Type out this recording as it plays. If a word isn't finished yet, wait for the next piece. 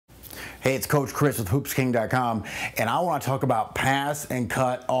Hey, it's Coach Chris with HoopsKing.com, and I want to talk about pass and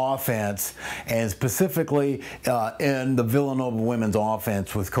cut offense, and specifically in the Villanova women's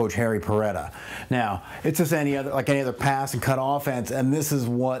offense with Coach Harry Perretta. Now, it's just any other pass and cut offense, and this is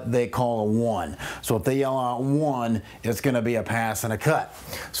what they call a one. So if they yell out one, it's going to be a pass and a cut.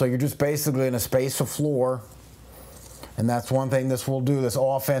 So you're just basically going to space the floor. And that's one thing this will do. This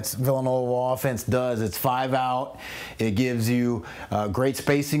offense, Villanova offense does. It's 5 out. It gives you great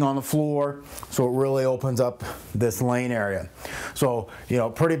spacing on the floor, so it really opens up this lane area. So, you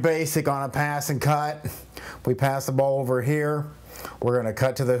know, pretty basic on a pass and cut. We pass the ball over here. We're going to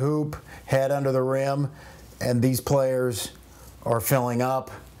cut to the hoop, head under the rim, and these players are filling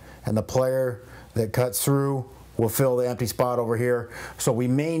up, and the player that cuts through will fill the empty spot over here. So we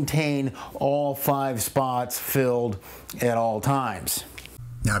maintain all 5 spots filled at all times.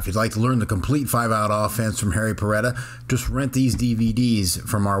 Now, if you'd like to learn the complete 5-out offense from Harry Perretta, just rent these DVDs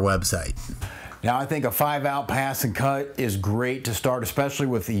from our website. Now, I think a 5-out pass and cut is great to start, especially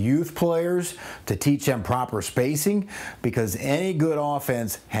with the youth players, to teach them proper spacing, because any good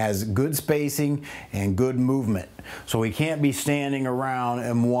offense has good spacing and good movement. So we can't be standing around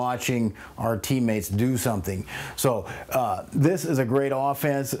and watching our teammates do something. So this is a great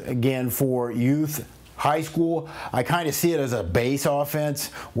offense, again, for youth. High school, I kind of see it as a base offense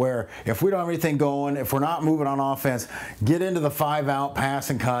where if we don't have anything going, if we're not moving on offense, get into the 5-out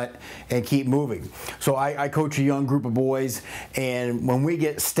pass and cut and keep moving. So I coach a young group of boys, and when we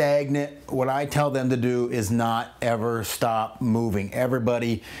get stagnant, what I tell them to do is not ever stop moving.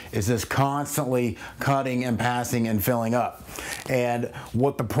 Everybody is just constantly cutting and passing and filling up. And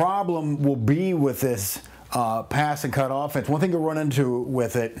what the problem will be with this pass and cut offense, one thing you'll run into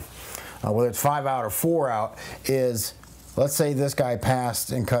with it, whether it's 5-out or 4-out, is let's say this guy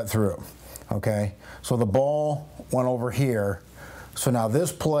passed and cut through. Okay, so the ball went over here. So now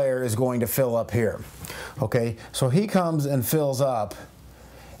this player is going to fill up here. Okay, so he comes and fills up,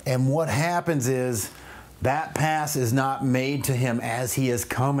 and what happens is that pass is not made to him as he is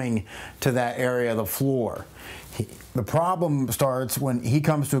coming to that area of the floor. The problem starts when he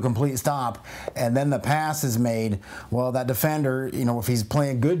comes to a complete stop and then the pass is made. Well, that defender, you know, if he's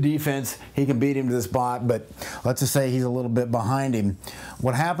playing good defense, he can beat him to the spot, but let's just say he's a little bit behind him.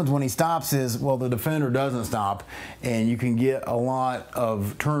 What happens when he stops is, well, the defender doesn't stop, and you can get a lot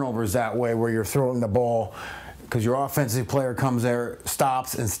of turnovers that way where you're throwing the ball because your offensive player comes there,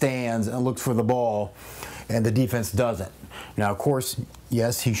 stops and stands and looks for the ball, and the defense doesn't. Now, of course,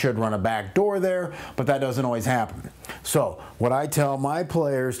 yes, he should run a back door there, but that doesn't always happen. So what I tell my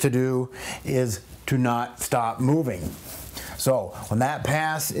players to do is to not stop moving. So when that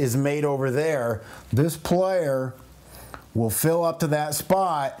pass is made over there, this player will fill up to that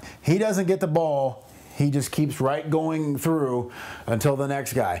spot. He doesn't get the ball. He just keeps right going through until the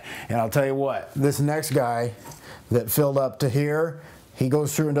next guy. And I'll tell you what, this next guy that filled up to here, he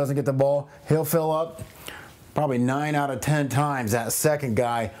goes through and doesn't get the ball, he'll fill up. Probably 9 out of 10 times that second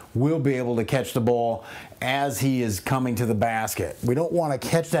guy will be able to catch the ball as he is coming to the basket. We don't want to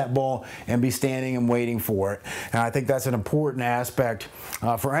catch that ball and be standing and waiting for it. And I think that's an important aspect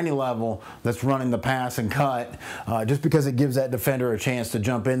for any level that's running the pass and cut, just because it gives that defender a chance to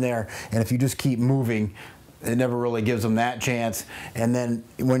jump in there. And if you just keep moving, it never really gives them that chance. And then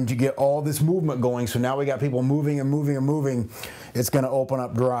when you get all this movement going, so now we got people moving and moving and moving, it's going to open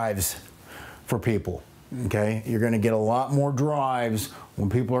up drives for people. Okay, you're going to get a lot more drives when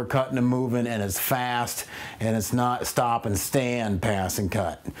people are cutting and moving, and it's fast, and it's not stop and stand pass and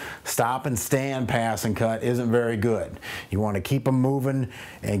cut. Stop and stand pass and cut isn't very good. You want to keep them moving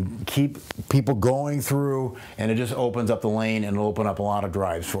and keep people going through, and it just opens up the lane and it'll open up a lot of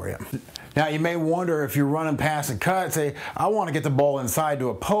drives for you. Now, you may wonder, if you're running pass and cut, say, I want to get the ball inside to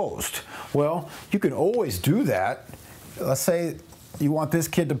a post. Well, you can always do that. Let's say you want this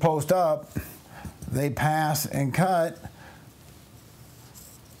kid to post up. They pass and cut,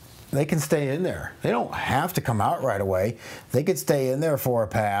 they can stay in there. They don't have to come out right away. They could stay in there for a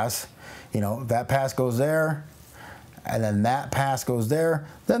pass. You know, that pass goes there, and then that pass goes there,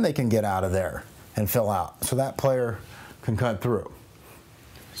 then they can get out of there and fill out. So that player can cut through.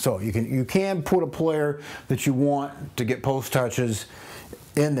 So you can put a player that you want to get post touches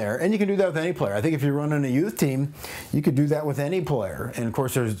in there, and you can do that with any player. I think if you're running a youth team, you could do that with any player. And of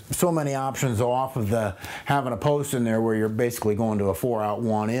course, there's so many options off of the having a post in there where you're basically going to a 4-out,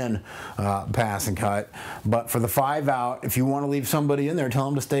 1-in pass and cut. But for the 5-out, if you want to leave somebody in there, tell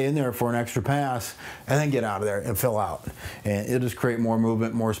them to stay in there for an extra pass, and then get out of there and fill out. And it'll just create more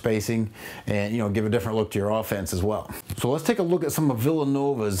movement, more spacing, and, you know, give a different look to your offense as well. So let's take a look at some of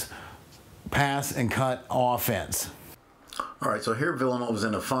Villanova's pass and cut offense. All right, so here Villanova's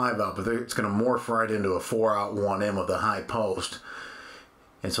in a 5-out, but it's going to morph right into a 4-out 1-in with a high post.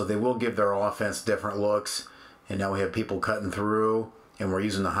 And so they will give their offense different looks. And now we have people cutting through, and we're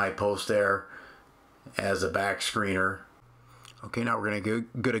using the high post there as a back screener. Okay, now we're going to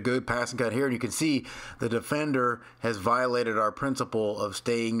get a good pass and cut here, and you can see the defender has violated our principle of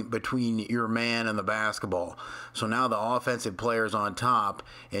staying between your man and the basketball. So now the offensive player's on top,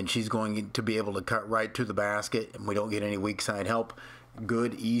 and she's going to be able to cut right to the basket, and we don't get any weak side help.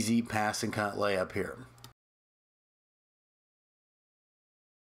 Good, easy pass and cut layup here.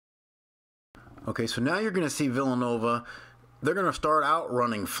 Okay, so now you're going to see Villanova. They're going to start out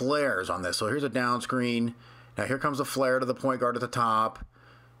running flares on this. So here's a down screen. Now here comes a flare to the point guard at the top.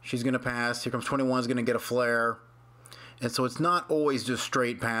 She's going to pass. Here comes 21's going to get a flare. And so it's not always just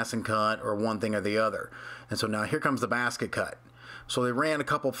straight pass and cut or one thing or the other. And so now here comes the basket cut. So they ran a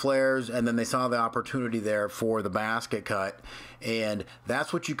couple flares, and then they saw the opportunity there for the basket cut. And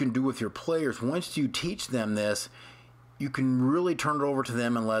that's what you can do with your players. Once you teach them this, you can really turn it over to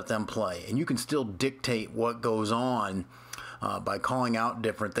them and let them play. And you can still dictate what goes on by calling out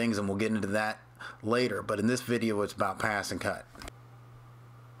different things, and we'll get into that later. But in this video, it's about pass and cut.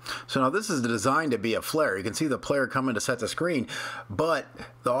 So now this is designed to be a flare. You can see the player coming to set the screen, but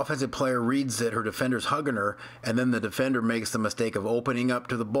the offensive player reads that her defender's hugging her, and then the defender makes the mistake of opening up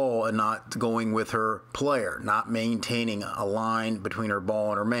to the ball and not going with her player, not maintaining a line between her ball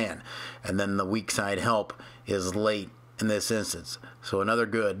and her man. And then the weak side help is late in this instance. So another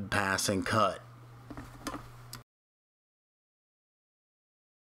good pass and cut.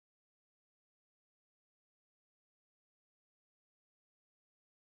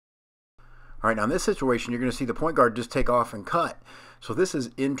 All right, now in this situation, you're going to see the point guard just take off and cut. So this is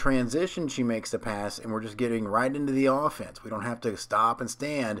in transition, she makes the pass, and we're just getting right into the offense. We don't have to stop and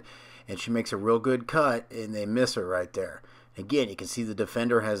stand, and she makes a real good cut, and they miss her right there. Again, you can see the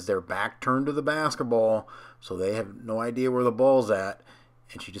defender has their back turned to the basketball, so they have no idea where the ball's at,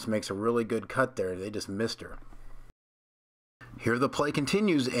 and she just makes a really good cut there. They just missed her. Here the play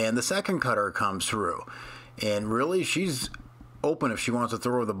continues, and the second cutter comes through. And really, she's open if she wants to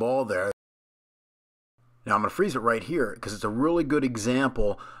throw the ball there. Now I'm going to freeze it right here because it's a really good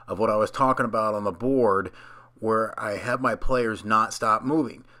example of what I was talking about on the board where I have my players not stop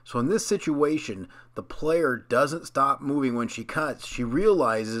moving. So in this situation, the player doesn't stop moving when she cuts. She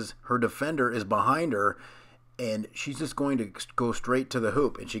realizes her defender is behind her, and she's just going to go straight to the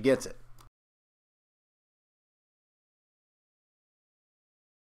hoop, and she gets it.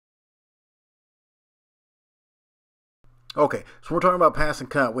 Okay, so we're talking about pass and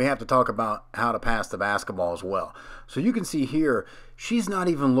cut. We have to talk about how to pass the basketball as well. So you can see here, she's not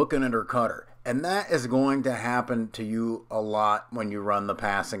even looking at her cutter. And that is going to happen to you a lot when you run the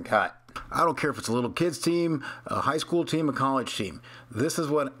pass and cut. I don't care if it's a little kids team, a high school team, a college team. This is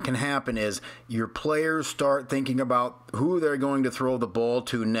what can happen is your players start thinking about who they're going to throw the ball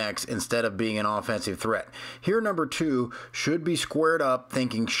to next instead of being an offensive threat. Here, number 2 should be squared up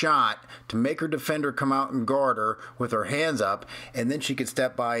thinking shot to make her defender come out and guard her with her hands up, and then she could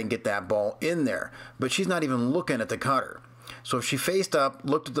step by and get that ball in there. But she's not even looking at the cutter. So if she faced up,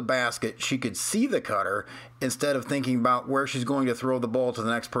 looked at the basket, she could see the cutter instead of thinking about where she's going to throw the ball to the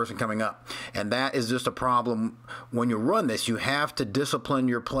next person coming up. And that is just a problem. When you run this, you have to discipline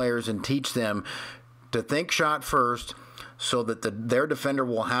your players and teach them to think shot first so that their defender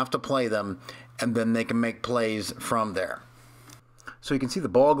will have to play them, and then they can make plays from there. So you can see the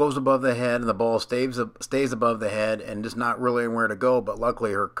ball goes above the head, and the ball stays above the head and just not really where to go, but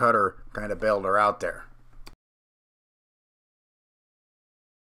luckily her cutter kind of bailed her out there.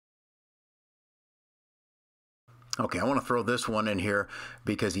 Okay, I want to throw this one in here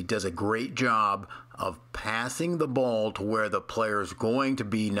because he does a great job of passing the ball to where the player is going to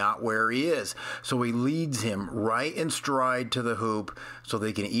be, not where he is. So he leads him right in stride to the hoop so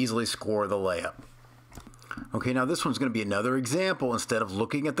they can easily score the layup. Okay, now this one's going to be another example. Instead of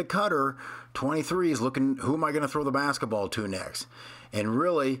looking at the cutter, 23 is looking, who am I going to throw the basketball to next? And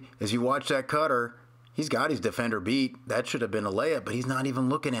really, as you watch that cutter, he's got his defender beat. That should have been a layup, but he's not even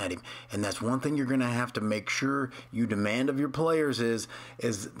looking at him. And that's one thing you're going to have to make sure you demand of your players is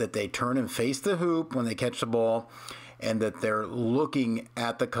that they turn and face the hoop when they catch the ball and that they're looking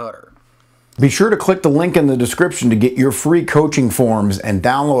at the cutter. Be sure to click the link in the description to get your free coaching forms and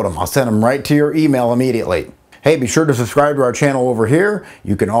download them. I'll send them right to your email immediately. Hey, be sure to subscribe to our channel over here.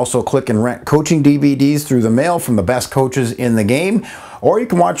 You can also click and rent coaching DVDs through the mail from the best coaches in the game, or you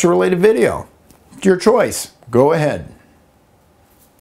can watch a related video. It's your choice. Go ahead.